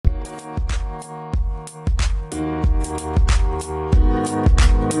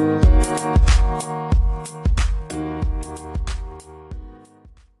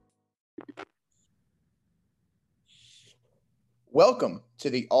Welcome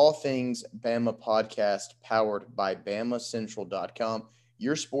to the All Things Bama podcast powered by BamaCentral.com,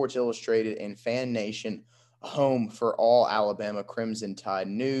 your Sports Illustrated and Fan Nation home for all Alabama Crimson Tide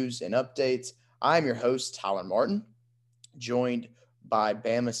news and updates. I'm your host, Tyler Martin, joined by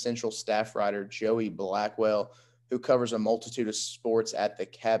Bama Central staff writer Joey Blackwell, who covers a multitude of sports at the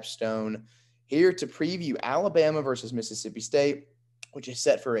Capstone, here to preview Alabama versus Mississippi State, which is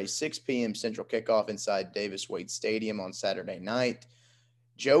set for a 6 p.m. Central kickoff inside Davis-Wade Stadium on Saturday night.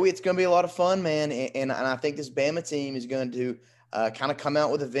 Joey, it's going to be a lot of fun, man, and I think this Bama team is going to kind of come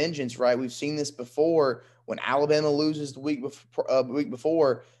out with a vengeance, right? We've seen this before. When Alabama loses the week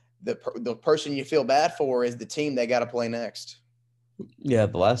before, the person you feel bad for is the team they got to play next. Yeah,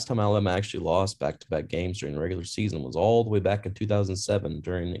 the last time Alabama actually lost back-to-back games during the regular season was all the way back in 2007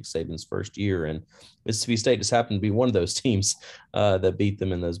 during Nick Saban's first year, and Mississippi State just happened to be one of those teams that beat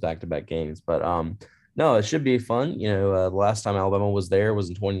them in those back-to-back games. But no, it should be fun. The last time Alabama was there was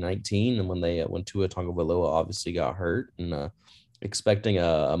in 2019, and when Tua Tagovailoa obviously got hurt, and expecting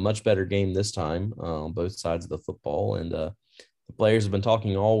a much better game this time on both sides of the football. And the players have been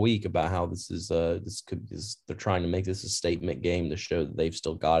talking all week about how they're trying to make this a statement game to show that they've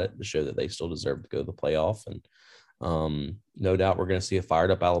still got it, to show that they still deserve to go to the playoff. And no doubt we're going to see a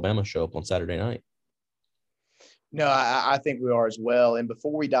fired up Alabama show up on Saturday night. No, I think we are as well. And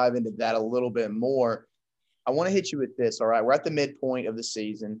before we dive into that a little bit more, I want to hit you with this. All right, we're at the midpoint of the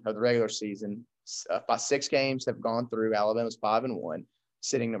season, of the regular season. By 6 games have gone through. Alabama's 5-1,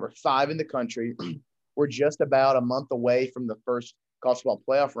 sitting number 5 in the country. We're just about a month away from the first college football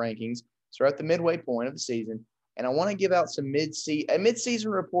playoff rankings. So we're at the midway point of the season. And I want to give out a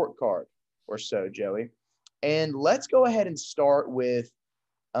mid-season report card or so, Joey. And let's go ahead and start with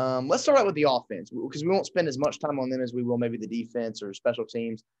let's start out with the offense, because we won't spend as much time on them as we will maybe the defense or special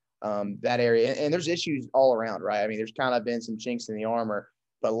teams, that area. And there's issues all around, right? I mean, there's kind of been some chinks in the armor.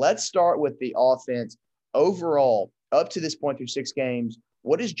 But let's start with the offense. Overall, up to this point through 6 games,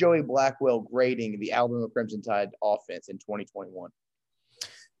 what is Joey Blackwell grading the Alabama Crimson Tide offense in 2021?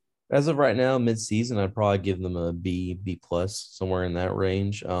 As of right now, mid-season, I'd probably give them a B plus, somewhere in that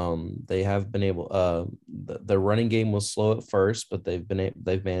range. They have been able. The running game was slow at first, but they've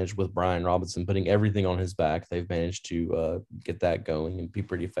managed with Brian Robinson putting everything on his back. They've managed to get that going and be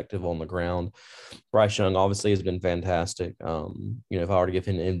pretty effective on the ground. Bryce Young obviously has been fantastic. If I were to give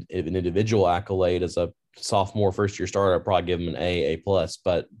him an individual accolade as a sophomore first-year starter, I'd probably give him an A plus,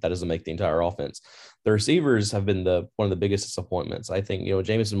 but that doesn't make the entire offense. The receivers have been one of the biggest disappointments. I think,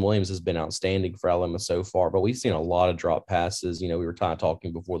 Jameson Williams has been outstanding for Alabama so far, but we've seen a lot of drop passes. We were kind of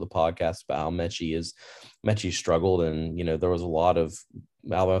talking before the podcast about how Mechie struggled, and, there was a lot of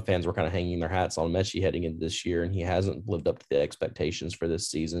Alabama fans were kind of hanging their hats on Mechie heading into this year, and he hasn't lived up to the expectations for this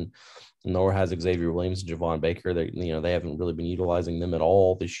season, nor has Xavier Williams and Javon Baker. They haven't really been utilizing them at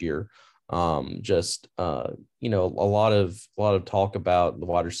all this year. A lot of talk about the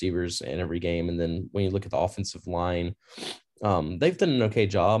wide receivers in every game. And then when you look at the offensive line, they've done an okay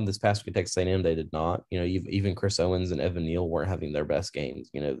job. This past week at Texas A&M, they did not. Even Chris Owens and Evan Neal weren't having their best games.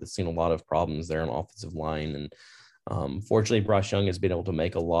 They've seen a lot of problems there on the offensive line. And fortunately, Bryce Young has been able to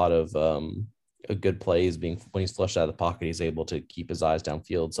make a lot of good plays. When he's flushed out of the pocket, he's able to keep his eyes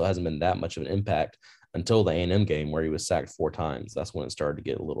downfield. So it hasn't been that much of an impact until the A&M game where he was sacked 4 times. That's when it started to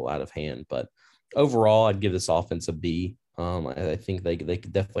get a little out of hand. But overall, I'd give this offense a B. I think they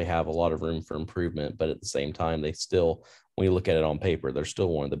could definitely have a lot of room for improvement, but at the same time, they still, when you look at it on paper, they're still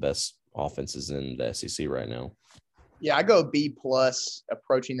one of the best offenses in the SEC right now. Yeah, I go B plus,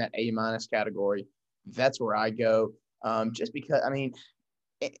 approaching that A minus category. That's where I go. Just because, I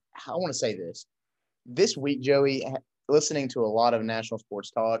want to say this week, Joey, listening to a lot of national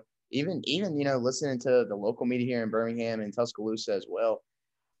sports talk, even listening to the local media here in Birmingham and Tuscaloosa as well,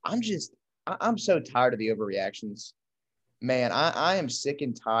 I'm so tired of the overreactions. Man, I am sick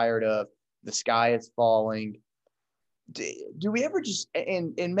and tired of the sky is falling. Do we ever just –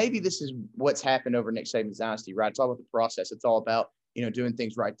 and maybe this is what's happened over Nick Saban's dynasty, right? It's all about the process. It's all about, doing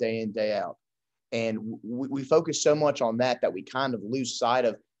things right day in, day out. And we focus so much on that we kind of lose sight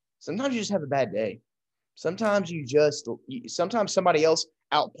of sometimes you just have a bad day. Sometimes sometimes somebody else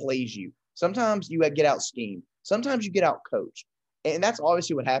outplays you. Sometimes you get out schemed. Sometimes you get out coached. And that's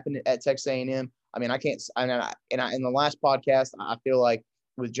obviously what happened at Texas A&M. In the last podcast, I feel like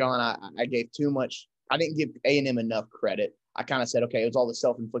with John, I gave too much. I didn't give A&M enough credit. I kind of said, okay, it was all the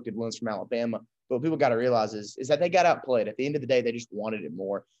self-inflicted wounds from Alabama. But what people got to realize is that they got outplayed. At the end of the day, they just wanted it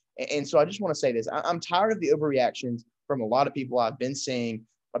more. And so I just want to say this. I'm tired of the overreactions from a lot of people I've been seeing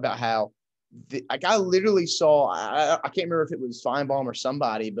about how I literally saw, I can't remember if it was Feinbaum or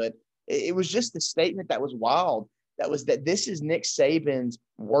somebody, but it was just the statement that was wild. that this is Nick Saban's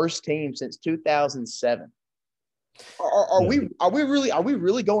worst team since 2007. Are we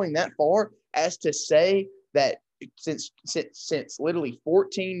really going that far as to say that since literally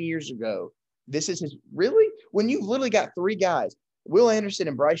 14 years ago, this is his really, when you've literally got three guys, Will Anderson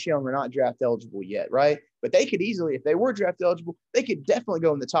and Bryce Young are not draft eligible yet, right? But they could easily, if they were draft eligible, they could definitely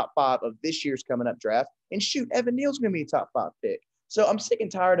go in the top 5 of this year's coming up draft. And shoot, Evan Neal's going to be a top 5 pick. So I'm sick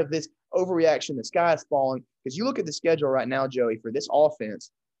and tired of this overreaction. The sky is falling, because you look at the schedule right now, Joey, for this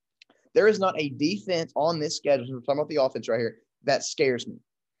offense. There is not a defense on this schedule, we're talking about the offense right here, that scares me.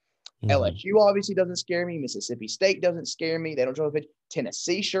 LSU obviously doesn't scare me. Mississippi State doesn't scare me. They don't throw the pitch.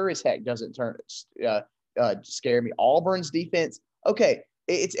 Tennessee sure as heck doesn't scare me. Auburn's defense, okay,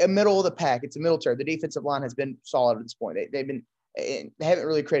 it's a middle of the pack. It's a middle tier. The defensive line has been solid at this point. They haven't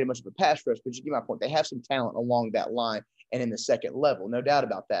really created much of a pass rush, but you get my point. They have some talent along that line and in the second level, no doubt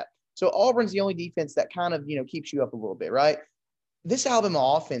about that. So Auburn's the only defense that kind of, keeps you up a little bit, right? This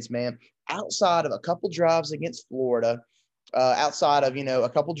Alabama offense, man, outside of a couple drives against Florida, outside of, a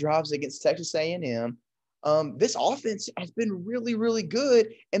couple drives against Texas A&M, this offense has been really, really good.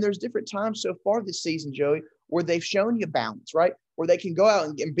 And there's different times so far this season, Joey, where they've shown you balance, right? Where they can go out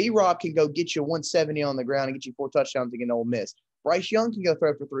and B-Rob can go get you 170 on the ground and get you 4 touchdowns against Ole Miss. Bryce Young can go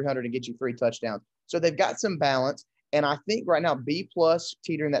throw for 300 and get you 3 touchdowns. So they've got some balance. And I think right now B+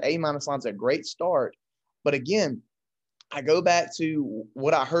 teetering that A- line is a great start. But again, I go back to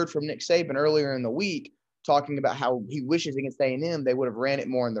what I heard from Nick Saban earlier in the week, talking about how he wishes against A&M they would have ran it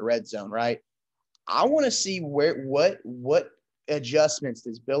more in the red zone, right? I want to see what adjustments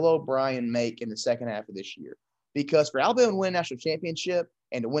does Bill O'Brien make in the second half of this year. Because for Alabama to win a national championship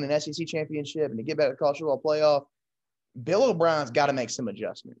and to win an SEC championship and to get back to the college football playoff, Bill O'Brien's got to make some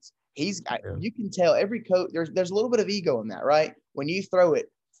adjustments. You can tell every coach, there's a little bit of ego in that, right? When you throw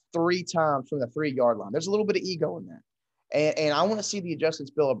it 3 times from the 3-yard line, there's a little bit of ego in that. And I want to see the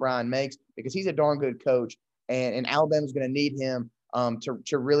adjustments Bill O'Brien makes, because he's a darn good coach, and Alabama's going to need him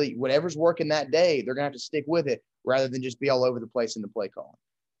to really, whatever's working that day, they're going to have to stick with it rather than just be all over the place in the play calling.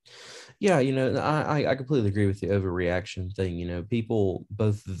 Yeah, I completely agree with the overreaction thing. People,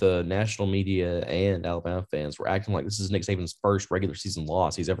 both the national media and Alabama fans, were acting like this is Nick Saban's first regular season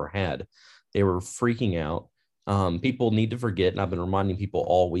loss he's ever had. They were freaking out. People need to forget, and I've been reminding people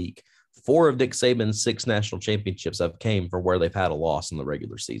all week, 4 of Nick Saban's 6 national championships have came from where they've had a loss in the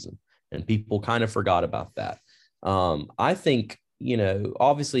regular season, and people kind of forgot about that. I think,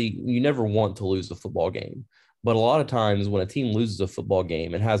 obviously you never want to lose a football game, but a lot of times when a team loses a football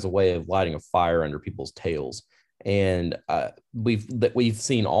game, it has a way of lighting a fire under people's tails. And we've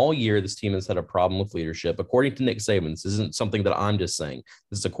seen all year this team has had a problem with leadership. According to Nick Saban, this isn't something that I'm just saying.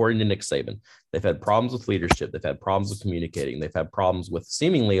 This is according to Nick Saban. They've had problems with leadership. They've had problems with communicating. They've had problems with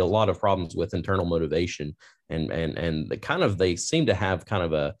seemingly a lot of problems with internal motivation. And they seem to have kind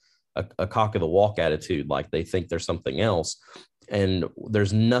of a cock of the walk attitude, like they think there's something else. And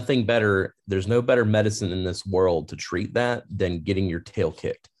there's nothing better. There's no better medicine in this world to treat that than getting your tail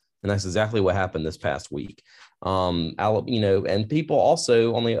kicked. And that's exactly what happened this past week. And people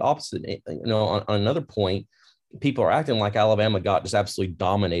also on the opposite, on another point, people are acting like Alabama got just absolutely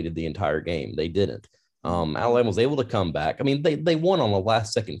dominated the entire game. They didn't. Alabama was able to come back. I mean, they won on a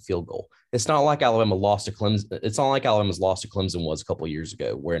last second field goal. It's not like Alabama lost to Clemson. It's not like Alabama's loss to Clemson was a couple of years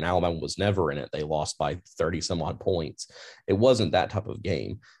ago, where Alabama was never in it. They lost by 30 some odd points. It wasn't that type of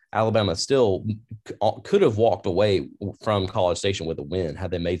game. Alabama still could have walked away from College Station with a win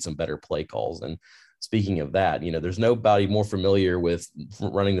had they made some better play calls. And speaking of that, there's nobody more familiar with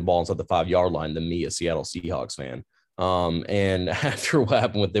running the ball inside the 5-yard line than me, a Seattle Seahawks fan. And after what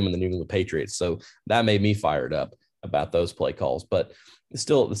happened with them in the New England Patriots. So that made me fired up about those play calls. But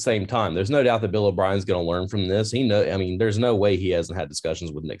still, at the same time, there's no doubt that Bill O'Brien's going to learn from this. There's no way he hasn't had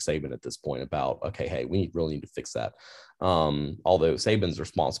discussions with Nick Saban at this point about, okay, hey, we really need to fix that. Although Saban's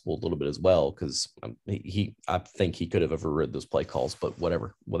responsible a little bit as well, because I think he could have overridden those play calls, but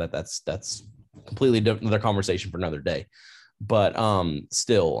whatever. Well, that's completely different, another conversation for another day. But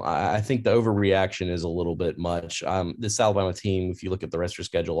still, I think the overreaction is a little bit much. This Alabama team, if you look at the rest of your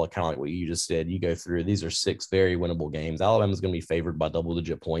schedule, kind of like what you just said, you go through, these are 6 very winnable games. Alabama's going to be favored by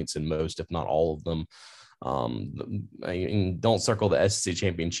double-digit points in most, if not all of them. Don't circle the SEC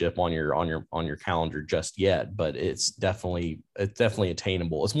championship on your calendar just yet, but it's definitely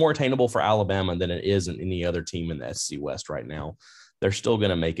attainable. It's more attainable for Alabama than it is in any other team in the SEC West right now. They're still going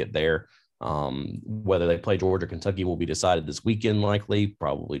to make it there. Whether they play Georgia, Kentucky will be decided this weekend, likely,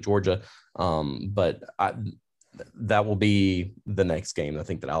 probably Georgia. But that will be the next game I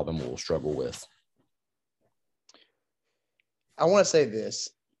think that Alabama will struggle with. I want to say this.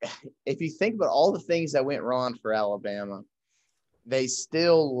 if you think about all the things that went wrong for Alabama, they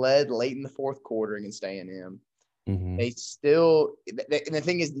still led late in the fourth quarter against A&M. Mm-hmm. They still – and the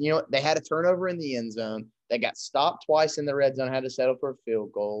thing is, they had a turnover in the end zone. They got stopped twice in the red zone, had to settle for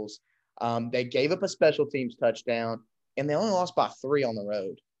field goals. They gave up a special teams touchdown, and they only lost by 3 on the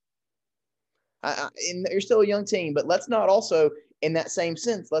road. And they're still a young team, but let's not also, in that same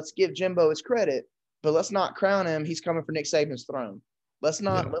sense, let's give Jimbo his credit, but let's not crown him. He's coming for Nick Saban's throne. Let's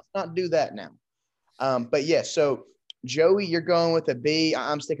not do that now. But yeah, so Joey, you're going with a B.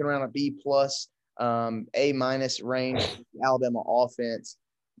 I'm sticking around a B plus, A minus range. Alabama offense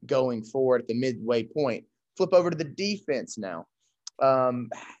going forward at the midway point. Flip over to the defense now.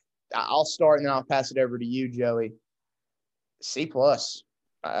 I'll start and then I'll pass it over to you, Joey. C plus.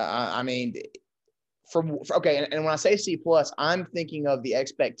 I mean, okay, and when I say C plus, I'm thinking of the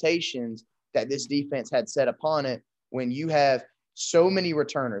expectations that this defense had set upon it when you have so many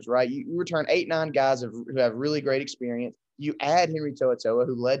returners, right? You return 8-9 guys who have really great experience. You add Henry To'oTo'o,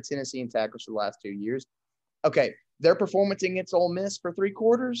 who led Tennessee in tackles for the last 2 years. Okay, their performance against Ole Miss for 3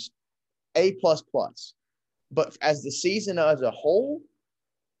 quarters, A plus plus. But as the season as a whole,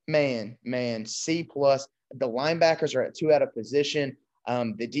 man, C plus. The linebackers are at 2 out of position.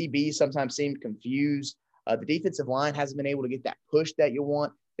 The DBs sometimes seem confused. The defensive line hasn't been able to get that push that you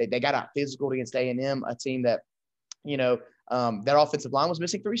want. They got out physical against A&M, a team that, that offensive line was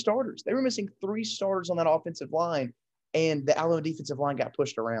missing 3 starters. They were missing 3 starters on that offensive line, and the Alabama defensive line got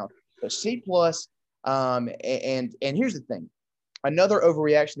pushed around. So C plus. And here's the thing, another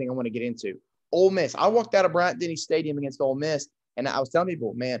overreaction thing I want to get into. Ole Miss. I walked out of Bryant-Denny Stadium against Ole Miss, and I was telling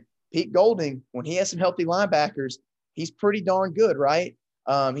people, man, Pete Golding, when he has some healthy linebackers, he's pretty darn good, right?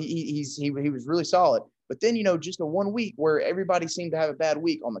 He was really solid. But then, just a 1 week where everybody seemed to have a bad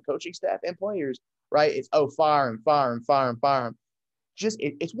week on the coaching staff and players, right? It's, fire him. Just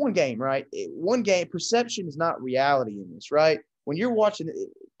it's one game, right? One game. Perception is not reality in this, right? When you're watching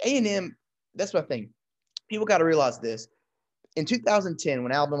A&M, that's my thing. People got to realize this. In 2010,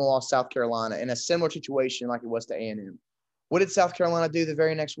 when Alabama lost South Carolina in a similar situation like it was to A&M, what did South Carolina do the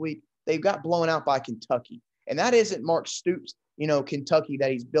very next week? They got blown out by Kentucky. And that isn't Mark Stoops, Kentucky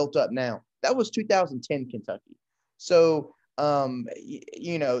that he's built up now. That was 2010 Kentucky. So, to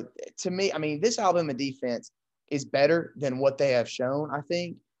me, I mean, this Alabama defense is better than what they have shown, I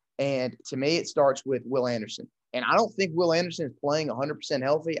think. And to me, it starts with Will Anderson. And I don't think Will Anderson is playing 100%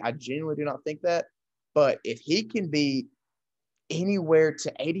 healthy. I genuinely do not think that. But if he can be anywhere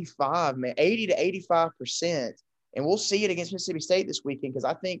to 80 to 85%, and we'll see it against Mississippi State this weekend because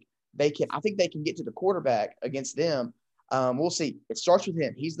I think they can get to the quarterback against them. We'll see. It starts with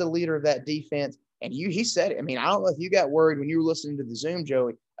him. He's the leader of that defense. And he said it. I mean, I don't know if you got worried when you were listening to the Zoom,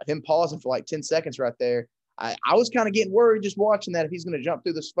 Joey, of him pausing for like 10 seconds right there. I was kind of getting worried just watching that if he's going to jump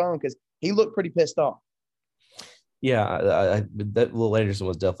through this phone because he looked pretty pissed off. Yeah, that Will Anderson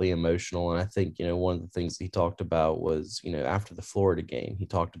was definitely emotional. And I think, one of the things he talked about was, after the Florida game, he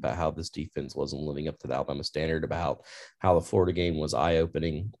talked about how this defense wasn't living up to the Alabama standard, about how the Florida game was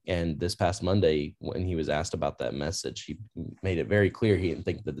eye-opening. And this past Monday, when he was asked about that message, he made it very clear he didn't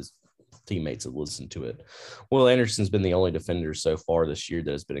think that his teammates had listened to it. Will Anderson's been the only defender so far this year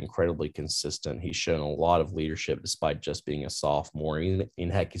that has been incredibly consistent. He's shown a lot of leadership despite just being a sophomore.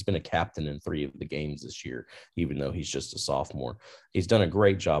 Heck, he's been a captain in 3 of the games this year, even though he's just a sophomore. He's done a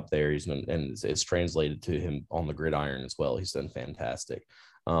great job there. And it's translated to him on the gridiron as well. He's done fantastic.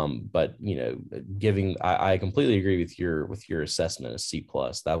 But I completely agree with your assessment of C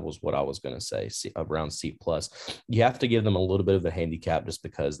plus. That was what I was going to say, around C plus. You have to give them a little bit of a handicap just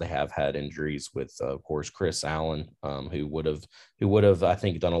because they have had injuries with, of course, Chris Allen, who would have I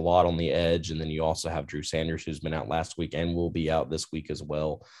think done a lot on the edge, and then you also have Drew Sanders, who's been out last week and will be out this week as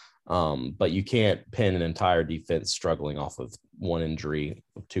well. But you can't pin an entire defense struggling off of 1 injury,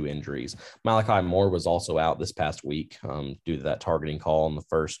 2 injuries. Malachi Moore was also out this past week due to that targeting call on the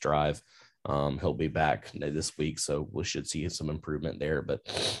first drive. He'll be back this week, so we should see some improvement there.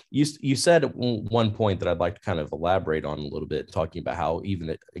 But you said at one point that I'd like to kind of elaborate on a little bit, talking about how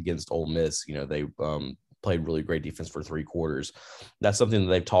even against Ole Miss, they played really great defense for 3 quarters. That's something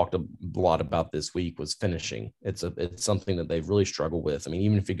that they've talked a lot about this week, was finishing. It's something that they've really struggled with. I mean,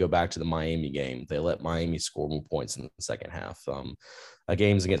 even if you go back to the Miami game, they let Miami score more points in the second half.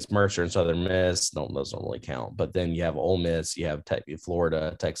 Games against Mercer and Southern Miss, those don't really count. But then you have Ole Miss, you have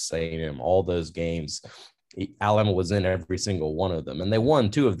Florida, Texas A&M, all those games. Alabama was in every single one of them, and they won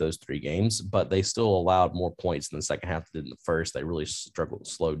 2 of those 3 games, but they still allowed more points in the second half than in the first. They really struggled,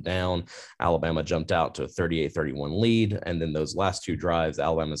 slowed down. Alabama jumped out to a 38-31 lead, and then those last 2 drives,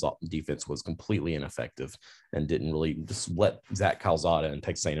 Alabama's defense was completely ineffective and didn't really just let Zach Calzada and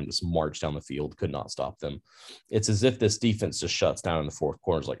Texas A&M just march down the field, could not stop them. It's as if this defense just shuts down in the fourth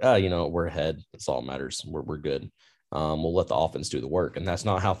quarter. It's like, we're ahead. That's all that matters. We're good. We'll let the offense do the work. And that's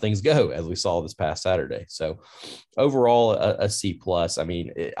not how things go, as we saw this past Saturday. So overall, a C plus. I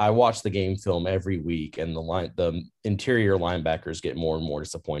mean, I watch the game film every week, and the interior linebackers get more and more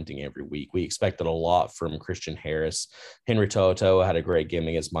disappointing every week. We expected a lot from Christian Harris. Henry To'oTo'o had a great game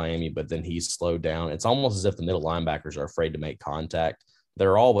against Miami, but then he's slowed down. It's almost as if the middle linebackers are afraid to make contact.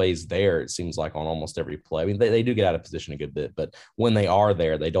 They're always there, it seems like, on almost every play. I mean, they do get out of position a good bit, but when they are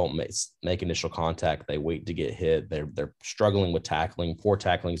there, they don't make initial contact. They wait to get hit. They're struggling with tackling. Poor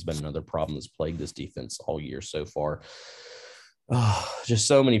tackling has been another problem that's plagued this defense all year so far. Just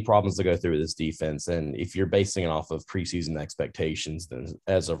so many problems to go through with this defense. And if you're basing it off of preseason expectations, then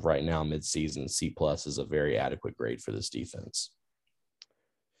as of right now, midseason, C plus is a very adequate grade for this defense.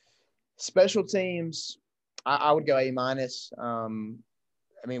 Special teams, I would go A minus.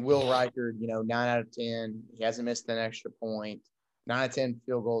 I mean, Will Reichard, 9 out of 10. He hasn't missed an extra point. 9 out of 10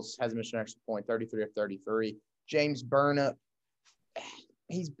 field goals, hasn't missed an extra point, 33 of 33. James Burnip,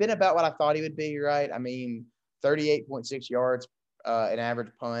 he's been about what I thought he would be, right? I mean, 38.6 yards, an average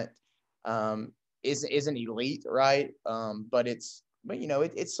punt. Isn't elite, right? But it's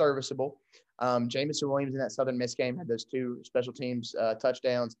serviceable. Jamison Williams in that Southern Miss game had those 2 special teams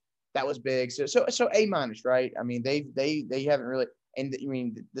touchdowns. That was big. So A minus, right? I mean, they haven't really. And I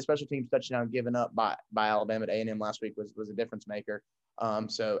mean, the special teams touchdown given up by Alabama to A&M last week was a difference maker.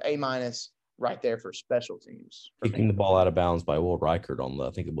 So A minus right there for special teams. Kicking the ball out of bounds by Will Reichard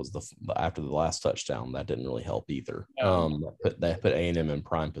I think it was after the last touchdown, that didn't really help either. They put A&M in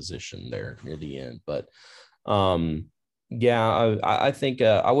prime position there near the end, but I think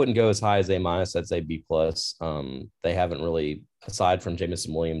I wouldn't go as high as A minus. I'd say B plus. They haven't really, aside from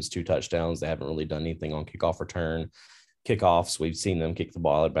Jamison Williams' 2 touchdowns, they haven't really done anything on kickoff return. Kickoffs, we've seen them kick the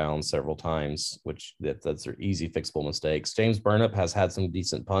ball out of bounds several times, which that's their easy fixable mistakes. James Burnip has had some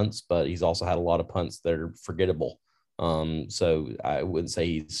decent punts, but he's also had a lot of punts that are forgettable. So I wouldn't say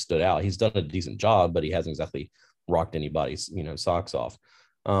he stood out. He's done a decent job, but he hasn't exactly rocked anybody's socks off.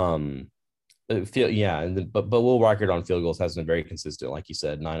 But Will Reichard on field goals has been very consistent, like you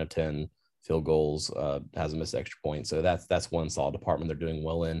said, 9 of 10 field goals, hasn't missed extra points. So that's one solid department they're doing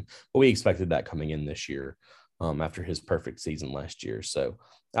well in. But we expected that coming in this year. After his perfect season last year. So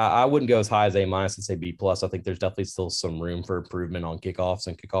I wouldn't go as high as A minus and say B plus. I think there's definitely still some room for improvement on kickoffs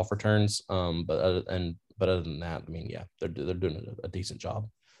and kickoff returns. But other than that, I mean, yeah, they're doing a decent job.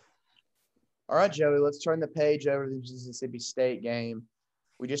 All right, Joey, let's turn the page over to the Mississippi State game.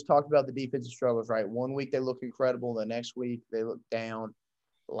 We just talked about the defensive struggles, right? One week they look incredible. The next week they look down.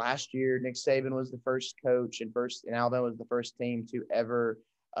 Last year, Nick Saban was the first coach and Alabama was the first team to ever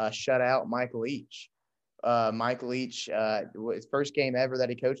shut out Mike Leach. Mike Leach, his first game ever that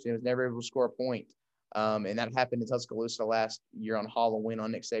he coached in, was never able to score a point. And that happened in Tuscaloosa last year on Halloween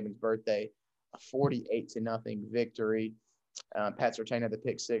on Nick Saban's birthday, a 48-0 victory. Pat Surtain had the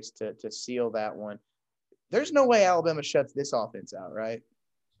pick 6 to seal that one. There's no way Alabama shuts this offense out, right?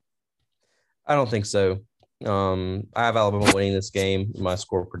 I don't think so. I have Alabama winning this game, my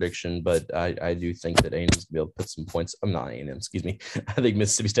score prediction, but I do think that A&M's going to be able to put some points. I'm not A&M, excuse me. I think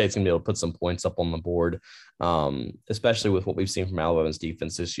Mississippi State's going to be able to put some points up on the board, especially with what we've seen from Alabama's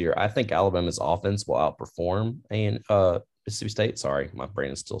defense this year. I think Alabama's offense will outperform Mississippi State. Sorry, my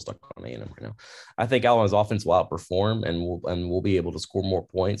brain is still stuck on A&M right now. I think Alabama's offense will outperform and we'll be able to score more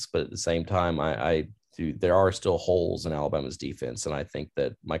points, but at the same time, there are still holes in Alabama's defense, and I think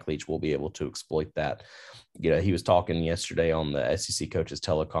that Mike Leach will be able to exploit that. He was talking yesterday on the SEC coaches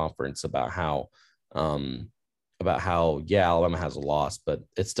teleconference about how Alabama has a loss, but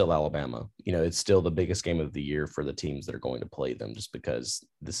it's still Alabama. It's still the biggest game of the year for the teams that are going to play them, just because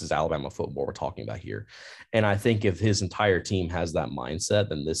this is Alabama football we're talking about here. And I think if his entire team has that mindset,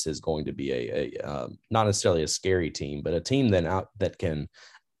 then this is going to be a not necessarily a scary team, but a team that can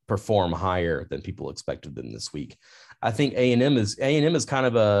perform higher than people expected them this week. I think A&M is kind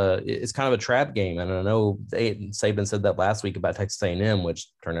of a trap game, and I know Saban said that last week about Texas A&M, which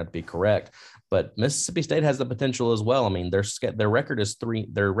turned out to be correct. But Mississippi State has the potential as well. I mean, their record is 3.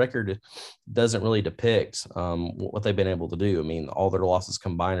 Their record doesn't really depict what they've been able to do. I mean, all their losses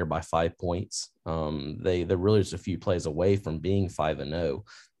combined are by 5 points. They're really just a few plays away from being 5-0.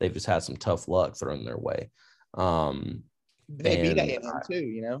 They've just had some tough luck thrown their way. They beat A&M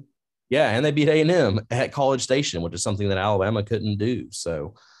too, Yeah, and they beat A&M at College Station, which is something that Alabama couldn't do.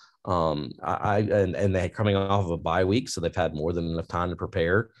 So, and they're coming off of a bye week, so they've had more than enough time to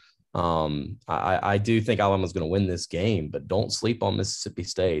prepare. I do think Alabama's going to win this game, but don't sleep on Mississippi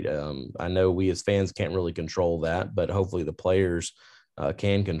State. I know we as fans can't really control that, but hopefully the players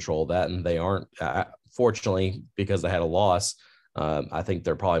can control that, and they aren't. Fortunately, because they had a loss, I think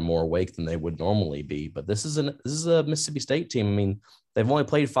they're probably more awake than they would normally be. But this is a Mississippi State team. I mean, they've only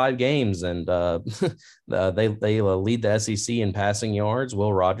played 5 games, and they lead the SEC in passing yards.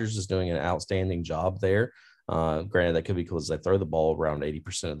 Will Rogers is doing an outstanding job there. Granted, that could be because they throw the ball around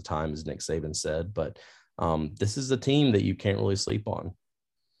 80% of the time, as Nick Saban said. But this is a team that you can't really sleep on.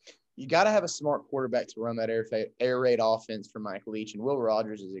 You got to have a smart quarterback to run that air raid offense for Mike Leach, and Will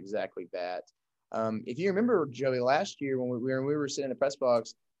Rogers is exactly that. If you remember, Joey, last year when we were sitting in the press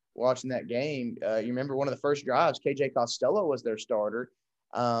box watching that game, you remember one of the first drives, KJ Costello was their starter,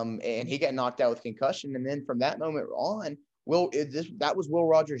 and he got knocked out with concussion. And then from that moment on, that was Will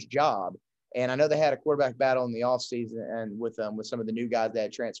Rogers' job. And I know they had a quarterback battle in the offseason and with some of the new guys that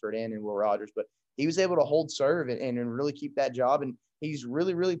had transferred in and Will Rogers, but he was able to hold serve and really keep that job. And he's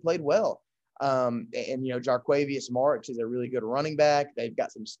really, really played well. And Jarquavius Marks is a really good running back. They've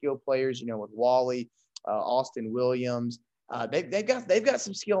got some skilled players, with Wally, Austin Williams. They've got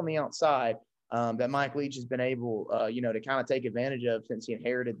some skill on the outside that Mike Leach has been able, to kind of take advantage of since he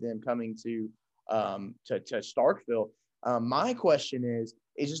inherited them coming to Starkville. My question is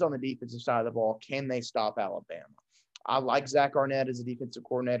just on the defensive side of the ball, can they stop Alabama? I like Zach Arnett as a defensive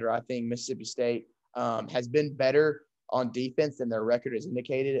coordinator. I think Mississippi State has been better on defense than their record has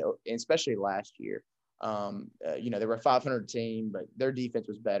indicated, especially last year. They were a 500 team, but their defense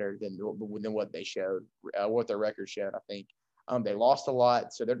was better than what they showed, what their record showed, I think. They lost a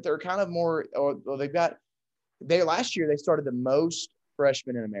lot, so they're kind of more – last year they started the most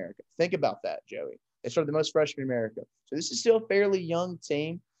freshmen in America. Think about that, Joey. They started the most freshmen in America. So this is still a fairly young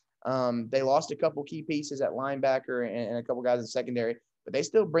team. They lost a couple key pieces at linebacker and a couple guys in secondary, but they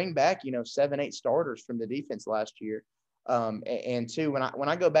still bring back, 7-8 starters from the defense last year. And two, when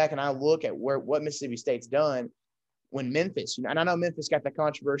I go back and I look at what Mississippi State's done when Memphis, and I know Memphis got the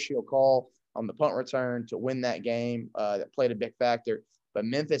controversial call on the punt return to win that game that played a big factor, but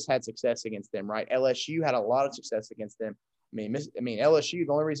Memphis had success against them, right? LSU had a lot of success against them. I mean, LSU,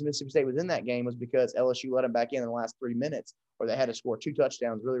 the only reason Mississippi State was in that game was because LSU let them back in the last 3 minutes, or they had to score 2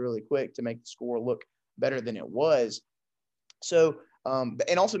 touchdowns really, really quick to make the score look better than it was. So,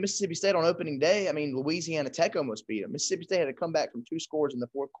 and also Mississippi State on opening day, Louisiana Tech almost beat them. Mississippi State had to come back from 2 scores in the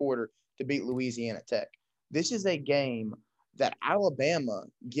fourth quarter to beat Louisiana Tech. This is a game that Alabama,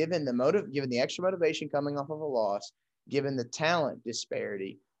 given the extra motivation coming off of a loss, given the talent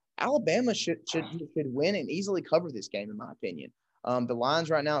disparity, Alabama should win and easily cover this game, in my opinion. The line's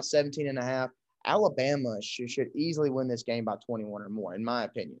right now at 17.5. Alabama should easily win this game by 21 or more, in my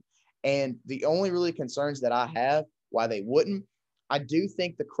opinion. And the only really concerns that I have why they wouldn't, I do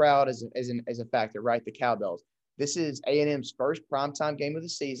think the crowd is a factor, right? The Cowbells. This is A&M's first primetime game of the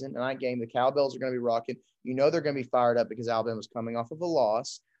season. And that game, the Cowbells are going to be rocking. They're going to be fired up because Alabama's coming off of a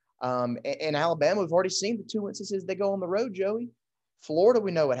loss. And Alabama, we've already seen the 2 instances they go on the road, Joey. Florida, we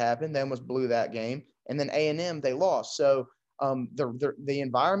know what happened. They almost blew that game. And then A&M, they lost. So the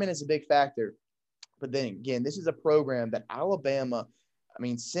environment is a big factor. But then again, this is a program that Alabama,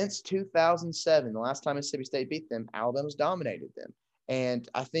 since 2007, the last time Mississippi State beat them, Alabama's dominated them. And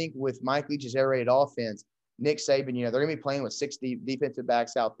I think with Mike Leach's air raid offense, Nick Saban, they're going to be playing with 6 defensive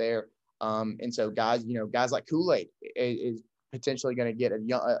backs out there. And so guys like Kool-Aid is potentially going to get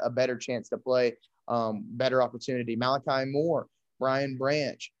a better chance to play, better opportunity. Malachi Moore, Brian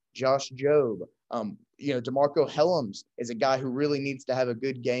Branch, Josh Jobe, DeMarco Helms is a guy who really needs to have a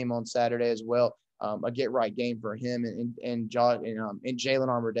good game on Saturday as well. A get-right game for him and Jalen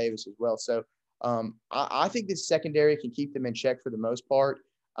Armour Davis as well. So I think this secondary can keep them in check for the most part.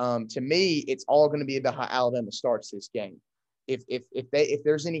 To me, it's all going to be about how Alabama starts this game. If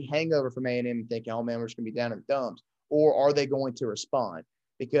there's any hangover from A&M and thinking, oh man, we're just going to be down in the dumps, or are they going to respond?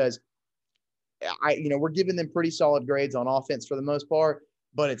 Because we're giving them pretty solid grades on offense for the most part,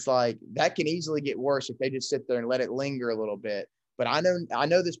 but it's like that can easily get worse if they just sit there and let it linger a little bit. But I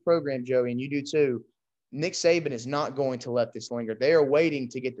know this program, Joey, and you do too. Nick Saban is not going to let this linger. They are waiting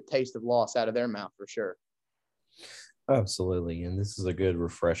to get the taste of loss out of their mouth for sure. Absolutely, and this is a good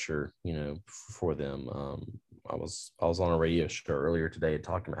refresher, for them. I was on a radio show earlier today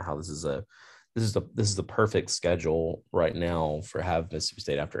talking about how this is the perfect schedule right now for have Mississippi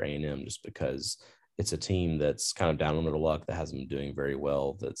State after A&M, just because it's a team that's kind of down under the luck that hasn't been doing very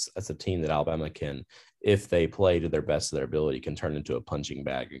well. That's a team that Alabama can, if they play to their best of their ability, can turn into a punching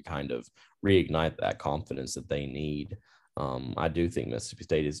bag and kind of reignite that confidence that they need. I do think Mississippi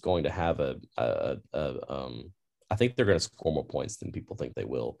State is going to have I think they're going to score more points than people think they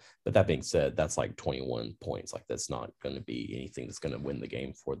will. But that being said, that's like 21 points. Like that's not going to be anything that's going to win the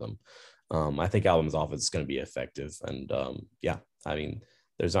game for them. I think Alabama's offense is going to be effective. And yeah, I mean,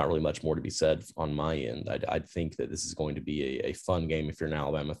 there's not really much more to be said on my end. I think that this is going to be a fun game if you're an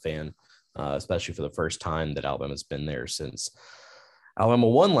Alabama fan, especially for the first time that Alabama's been there since Alabama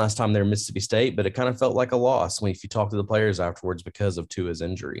won last time they were Mississippi State, but it kind of felt like a loss when if you talk to the players afterwards because of Tua's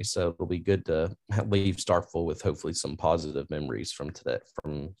injury. So it'll be good to leave Starkville with hopefully some positive memories from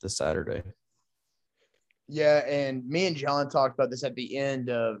this Saturday. Yeah, and me and John talked about this at the end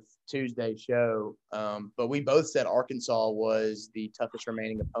of Tuesday's show, but we both said Arkansas was the toughest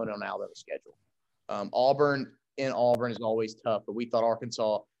remaining opponent on Alabama's schedule. Auburn is always tough, but we thought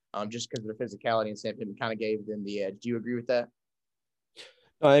Arkansas, just because of their physicality and stuff, kind of gave them the edge. Do you agree with that?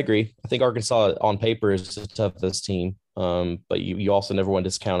 No, I agree. I think Arkansas on paper is the toughest team, but you also never want to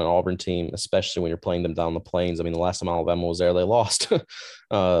discount an Auburn team, especially when you're playing them down the plains. I mean, the last time Alabama was there, they lost.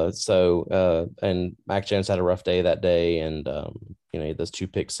 And Mac Jones had a rough day that day, and those 2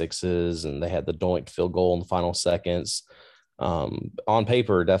 pick sixes, and they had the doink field goal in the final seconds. On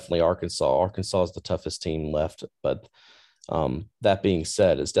paper, definitely Arkansas. Arkansas is the toughest team left, but that being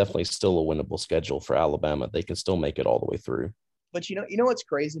said, it's definitely still a winnable schedule for Alabama. They can still make it all the way through. But you know what's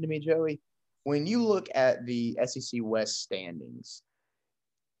crazy to me, Joey? When you look at the SEC West standings,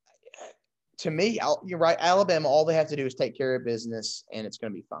 to me, you're right. Alabama, all they have to do is take care of business, and it's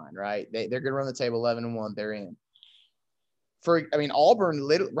going to be fine, right? They're going to run the table 11-1. They're in. Auburn.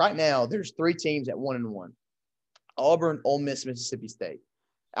 Right now, there's 3 teams at 1-1. Auburn, Ole Miss, Mississippi State.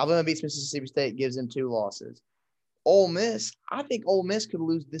 Alabama beats Mississippi State, gives them 2 losses. Ole Miss, I think Ole Miss could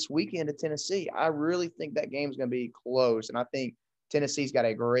lose this weekend to Tennessee. I really think that game's going to be close, and I think Tennessee's got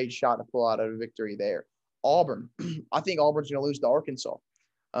a great shot to pull out a victory there. Auburn, I think Auburn's going to lose to Arkansas.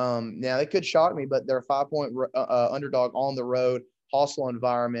 Now, it could shock me, but they're a 5-point underdog on the road, hostile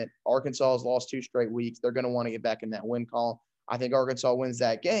environment. Arkansas has lost 2 straight weeks. They're going to want to get back in that win column. I think Arkansas wins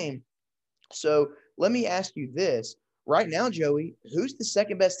that game. So let me ask you this. Right now, Joey, who's the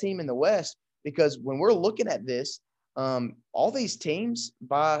second best team in the West? Because when we're looking at this, all these teams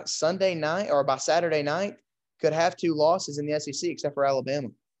by Sunday night or by Saturday night could have 2 losses in the SEC except for Alabama.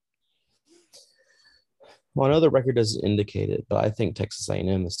 Well, I know the record doesn't indicate it, but I think Texas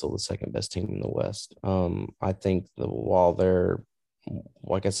A&M is still the second best team in the West. I think that while the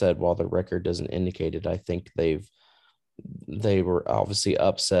record doesn't indicate it, I think they were obviously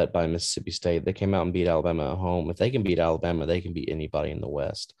upset by Mississippi State. They came out and beat Alabama at home. If they can beat Alabama, they can beat anybody in the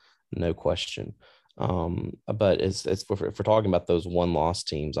West, no question. But it's if we're talking about those 1-loss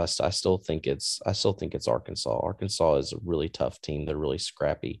teams, I still think it's Arkansas. Arkansas is a really tough team. They're really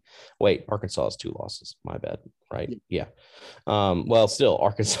scrappy. Wait, Arkansas has 2 losses. My bad. Right? Yeah. Well, still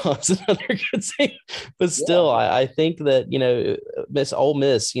Arkansas is another good team, but still, yeah. I think that Ole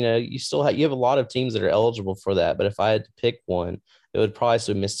Miss. You have a lot of teams that are eligible for that. But if I had to pick one, it would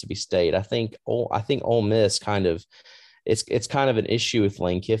probably be Mississippi State. I think Ole Miss kind of. It's kind of an issue with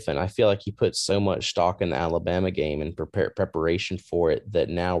Lane Kiffin. I feel like he put so much stock in the Alabama game and preparation for it that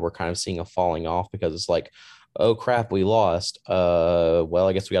now we're kind of seeing a falling off because it's like, oh crap, we lost. Well,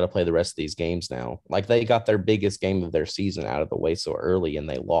 I guess we got to play the rest of these games now. Like they got their biggest game of their season out of the way so early and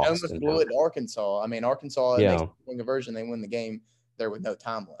they lost. Almost blew it to Arkansas. I mean, Arkansas, yeah. Makes a version, they win the game there with no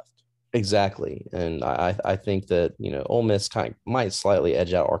time left. Exactly. And I think that, Ole Miss kind of might slightly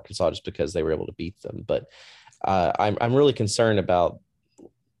edge out Arkansas just because they were able to beat them. But I'm really concerned about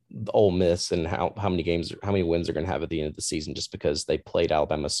Ole Miss and how many wins they're going to have at the end of the season, just because they played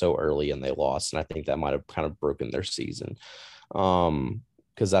Alabama so early and they lost, and I think that might have kind of broken their season,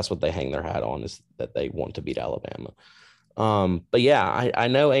 because that's what they hang their hat on, is that they want to beat Alabama. But yeah, I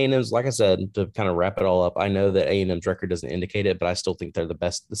know A&M's, like I said, to kind of wrap it all up, I know that A&M's record doesn't indicate it, but I still think they're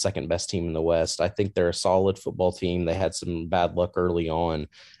the second best team in the West. I think they're a solid football team. They had some bad luck early on.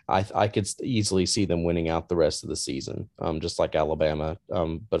 I could easily see them winning out the rest of the season, just like Alabama.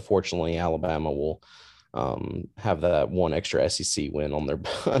 But fortunately, Alabama will have that one extra SEC win on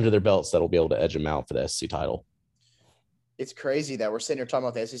under their belts that'll be able to edge them out for the SEC title. It's crazy that we're sitting here talking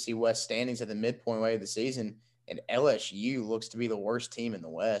about the SEC West standings at the midpoint way of the season, and LSU looks to be the worst team in the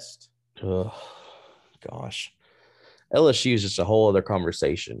West. Oh, gosh. LSU is just a whole other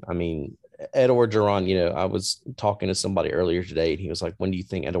conversation. I mean, Ed Orgeron, I was talking to somebody earlier today, and he was like, when do you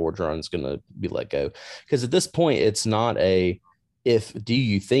think Ed Orgeron is going to be let go? Because at this point, it's not do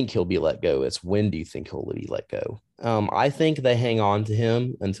you think he'll be let go? It's when do you think he'll be let go? I think they hang on to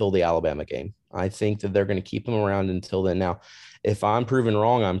him until the Alabama game. I think that they're going to keep him around until then. Now, if I'm proven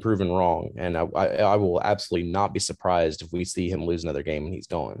wrong, I'm proven wrong, and I will absolutely not be surprised if we see him lose another game and he's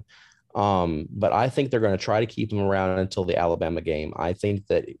gone. But I think they're going to try to keep him around until the Alabama game. I think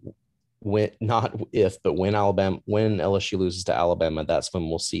that when not if, but when LSU loses to Alabama, that's when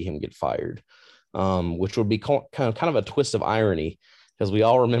we'll see him get fired, which would be kind of a twist of irony because we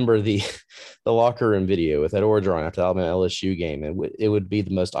all remember the the locker room video with Ed Orgeron after the Alabama LSU game, and it would be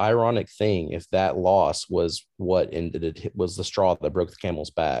the most ironic thing if that loss was what ended it was the straw that broke the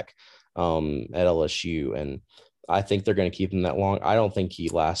camel's back at LSU. And I think they're going to keep him that long. I don't think he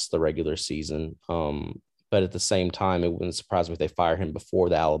lasts the regular season. But at the same time, it wouldn't surprise me if they fire him before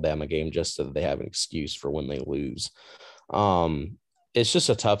the Alabama game just so that they have an excuse for when they lose. It's just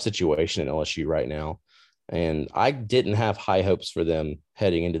a tough situation in LSU right now. And I didn't have high hopes for them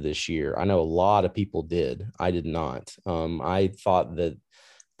heading into this year. I know a lot of people did. I did not. I thought that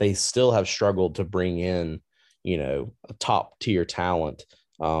they still have struggled to bring in, a top tier talent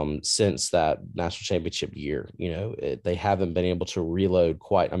since that national championship year. They haven't been able to reload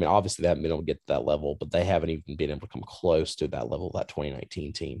quite. I mean, obviously they haven't been able to get to that level, but they haven't even been able to come close to that level, that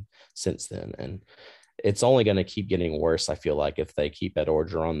 2019 team since then. And it's only going to keep getting worse, I feel like, if they keep Ed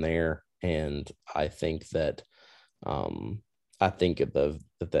Orgeron there. And I think that the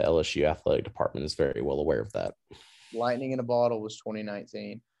LSU athletic department is very well aware of that. Lightning in a bottle was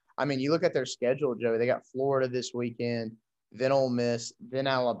 2019. I mean, you look at their schedule, Joey. They got Florida this weekend, then Ole Miss, then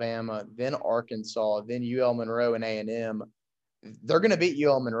Alabama, then Arkansas, then UL Monroe and A&M. They're going to beat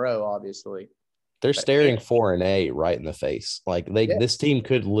UL Monroe, obviously. They're staring 4-8 right in the face. Like this team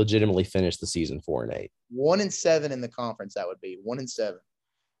could legitimately finish the season 4-8. 1-7 in the conference. That would be 1-7.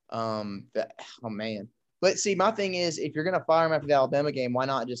 Oh man. But see, my thing is, if you're going to fire him after the Alabama game, why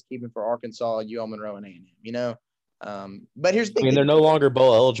not just keep him for Arkansas, UL Monroe, and A&M? But here's the thing. I mean, they're no longer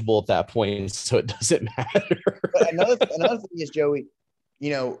bowl eligible at that point, so it doesn't matter. But another thing is, Joey,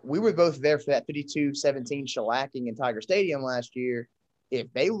 we were both there for that 52-17 shellacking in Tiger Stadium last year.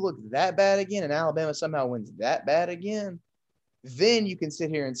 If they look that bad again and Alabama somehow wins that bad again, then you can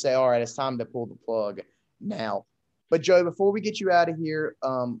sit here and say, all right, it's time to pull the plug now. But, Joey, before we get you out of here,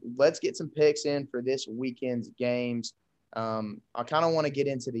 let's get some picks in for this weekend's games. I kind of want to get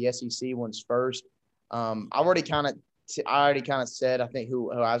into the SEC ones first. I already kind of said, I think,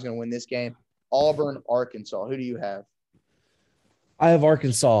 who I was going to win this game. Auburn, Arkansas. Who do you have? I have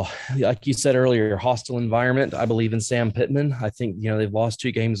Arkansas. Like you said earlier, hostile environment. I believe in Sam Pittman. I think, they've lost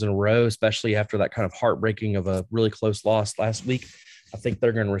 2 games in a row, especially after that kind of heartbreaking of a really close loss last week. I think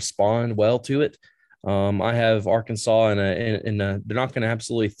they're going to respond well to it. I have Arkansas and they're not going to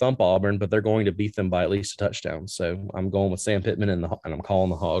absolutely thump Auburn, but they're going to beat them by at least a touchdown. So I'm going with Sam Pittman and I'm calling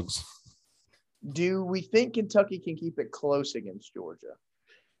the Hogs. Do we think Kentucky can keep it close against Georgia?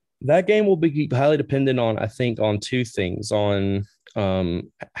 That game will be highly dependent on, I think, on 2 things: on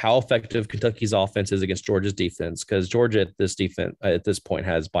how effective Kentucky's offense is against Georgia's defense, because Georgia at this point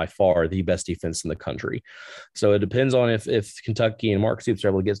has by far the best defense in the country. So it depends on if Kentucky and Mark Stoops are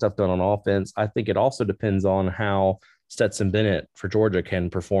able to get stuff done on offense. I think it also depends on how Stetson Bennett for Georgia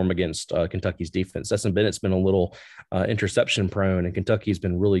can perform against Kentucky's defense. Stetson Bennett's been a little interception prone, and Kentucky's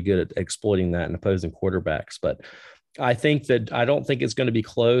been really good at exploiting that in opposing quarterbacks. But I don't think it's going to be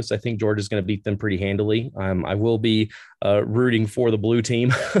close. I think Georgia's going to beat them pretty handily. I will be rooting for the blue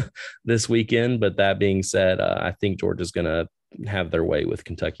team this weekend. But that being said, I think Georgia's going to have their way with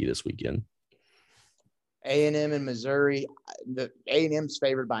Kentucky this weekend. A&M and Missouri. The A&M's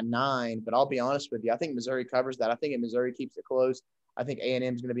favored by 9, but I'll be honest with you. I think Missouri covers that. I think if Missouri keeps it close, I think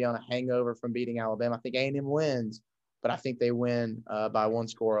A&M's going to be on a hangover from beating Alabama. I think A&M wins, but I think they win by 1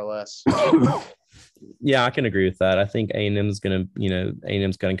 score or less. Yeah, I can agree with that. I think A&M's going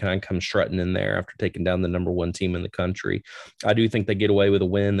to kind of come strutting in there after taking down the number 1 team in the country. I do think they get away with a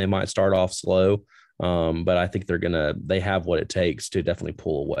win. They might start off slow, but I think they have what it takes to definitely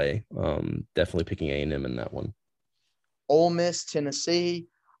pull away. Definitely picking A&M in that one. Ole Miss, Tennessee.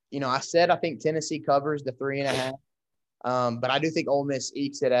 I said I think Tennessee covers the 3.5, but I do think Ole Miss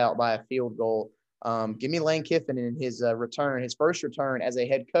ekes it out by a field goal. Give me Lane Kiffin in his first return as a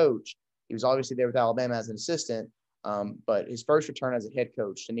head coach. He was obviously there with Alabama as an assistant, but his first return as a head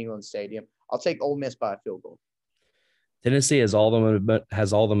coach to Neyland Stadium. I'll take Ole Miss by a field goal. Tennessee has all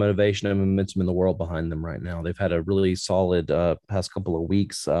the motivation and momentum in the world behind them right now. They've had a really solid past couple of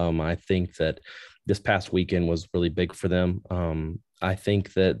weeks. I think that this past weekend was really big for them. I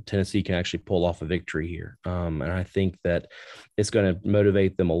think that Tennessee can actually pull off a victory here. And I think that it's going to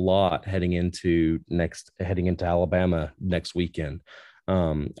motivate them a lot heading into Alabama next weekend.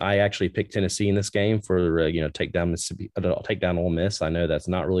 I actually picked Tennessee in this game for take down Mississippi, take down Ole Miss. I know that's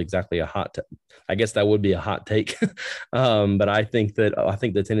not really exactly a I guess that would be a hot take, but I think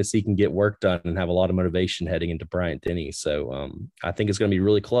that Tennessee can get work done and have a lot of motivation heading into Bryant Denny. So I think it's going to be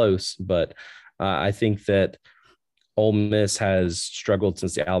really close, but I think that Ole Miss has struggled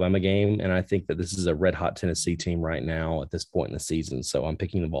since the Alabama game, and I think that this is a red hot Tennessee team right now at this point in the season. So I'm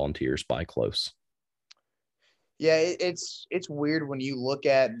picking the Volunteers by close. Yeah, it's weird when you look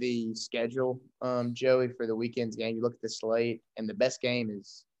at the schedule, Joey, for the weekend's game. You look at the slate, and the best game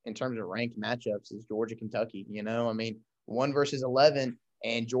is in terms of ranked matchups is Georgia Kentucky. I mean, 1 versus 11,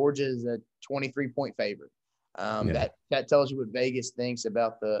 and Georgia is a 23-point favorite. That tells you what Vegas thinks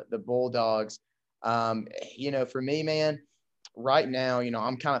about the Bulldogs. For me, man, right now,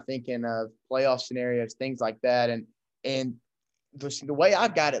 I'm kind of thinking of playoff scenarios, things like that, and the way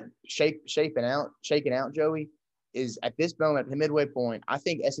I've got it shaken out, Joey, is at this moment, the midway point, I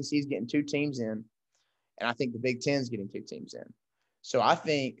think SEC is getting 2 teams in, and I think the Big Ten is getting 2 teams in. So I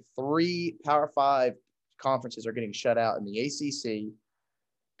think 3 Power 5 conferences are getting shut out in the ACC,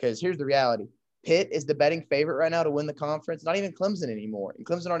 because here's the reality. Pitt is the betting favorite right now to win the conference, not even Clemson anymore. And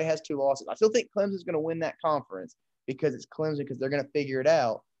Clemson already has 2 losses. I still think Clemson's going to win that conference because it's Clemson, because they're going to figure it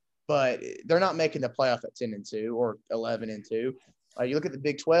out. But they're not making the playoff at 10-2 or 11-2. You look at the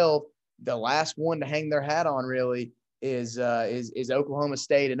Big 12, the last one to hang their hat on really is Oklahoma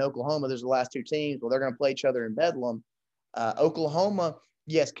State and Oklahoma. There's the last 2 teams. Well, they're going to play each other in Bedlam. Oklahoma,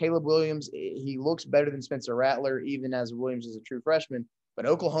 yes, Caleb Williams, he looks better than Spencer Rattler, even as Williams is a true freshman. But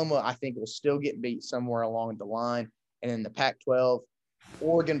Oklahoma, I think, will still get beat somewhere along the line. And in the Pac-12,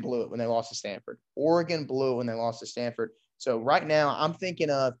 Oregon blew it when they lost to Stanford. So right now, I'm thinking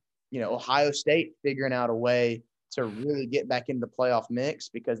of, Ohio State figuring out a way to really get back into the playoff mix,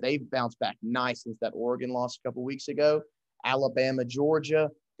 because they've bounced back nice since that Oregon loss a couple weeks ago. Alabama, Georgia.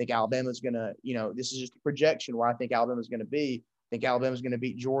 I think Alabama's going to, this is just a projection where I think Alabama's going to be. I think Alabama's going to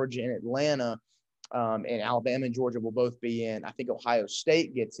beat Georgia and Atlanta. And Alabama and Georgia will both be in. I think Ohio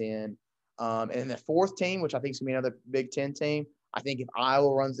State gets in. And the 4th team, which I think is going to be another Big Ten team, I think if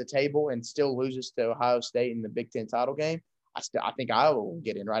Iowa runs the table and still loses to Ohio State in the Big Ten title game, I think Iowa will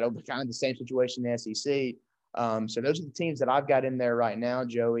get in, right? It'll be kind of the same situation in the SEC. So those are the teams that I've got in there right now,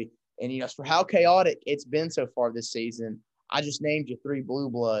 Joey. And, for how chaotic it's been so far this season, I just named you 3 blue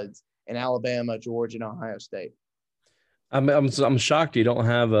bloods in Alabama, Georgia, and Ohio State. I'm shocked you don't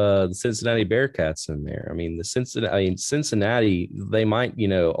have the Cincinnati Bearcats in there. I mean, Cincinnati, they might,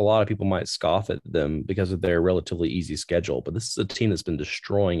 a lot of people might scoff at them because of their relatively easy schedule, but this is a team that's been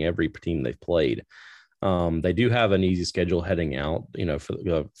destroying every team they've played. They do have an easy schedule heading out,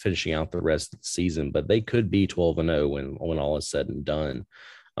 for finishing out the rest of the season, but they could be 12-0 when all is said and done.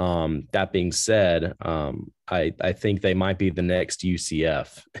 That being said, I think they might be the next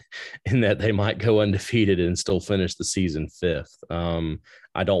UCF in that they might go undefeated and still finish the season 5th.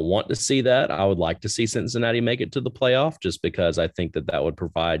 I don't want to see that. I would like to see Cincinnati make it to the playoff, just because I think that would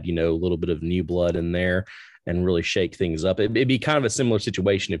provide, a little bit of new blood in there and really shake things up. It'd be kind of a similar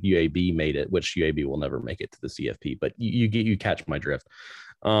situation if UAB made it, which UAB will never make it to the CFP, but you catch my drift.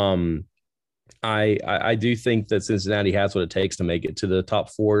 I do think that Cincinnati has what it takes to make it to the top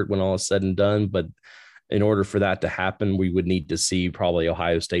 4 when all is said and done. But in order for that to happen, we would need to see probably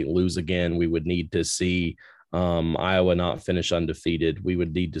Ohio State lose again. We would need to see Iowa not finish undefeated. We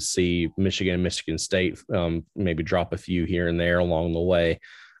would need to see Michigan State maybe drop a few here and there along the way.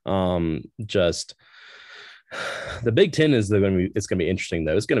 The Big Ten it's going to be interesting,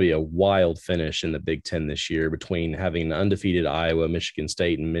 though. It's going to be a wild finish in the Big Ten this year, between having an undefeated Iowa, Michigan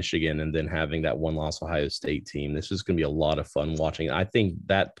State, and Michigan, and then having that 1-loss Ohio State team. This is going to be a lot of fun watching. I think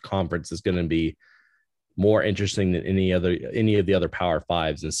that conference is going to be more interesting than any of the other Power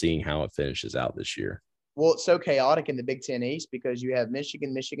 5s, and seeing how it finishes out this year. Well, it's so chaotic in the Big Ten East because you have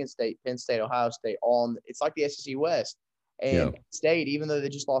Michigan, Michigan State, Penn State, Ohio State it's like the SEC West. And Penn State, even though they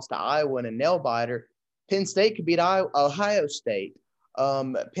just lost to Iowa in a nail biter, Penn State could beat Ohio State.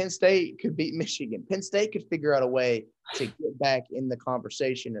 Penn State could beat Michigan. Penn State could figure out a way to get back in the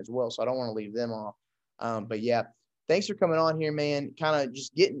conversation as well. So I don't want to leave them off. But yeah, thanks for coming on here, man. Kind of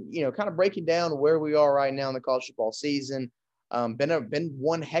just getting, kind of breaking down where we are right now in the college football season. Been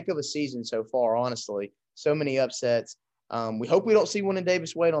one heck of a season so far, honestly. So many upsets. We hope we don't see one in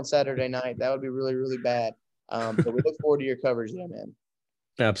Davis Wade on Saturday night. That would be really, really bad. But we look forward to your coverage there, man.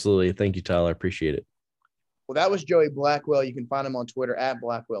 Absolutely. Thank you, Tyler. I appreciate it. Well, that was Joey Blackwell. You can find him on Twitter at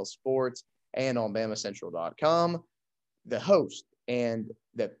Blackwell Sports and on BamaCentral.com. The host and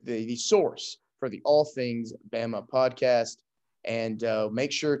the source for the All Things Bama podcast. And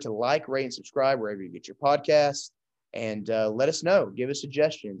make sure to like, rate, and subscribe wherever you get your podcasts. And let us know. Give us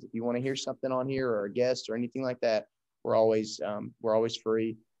suggestions if you want to hear something on here or a guest or anything like that. We're always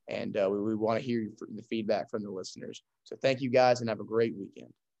free, and we want to hear the feedback from the listeners. So thank you guys, and have a great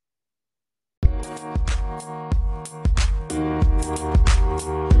weekend.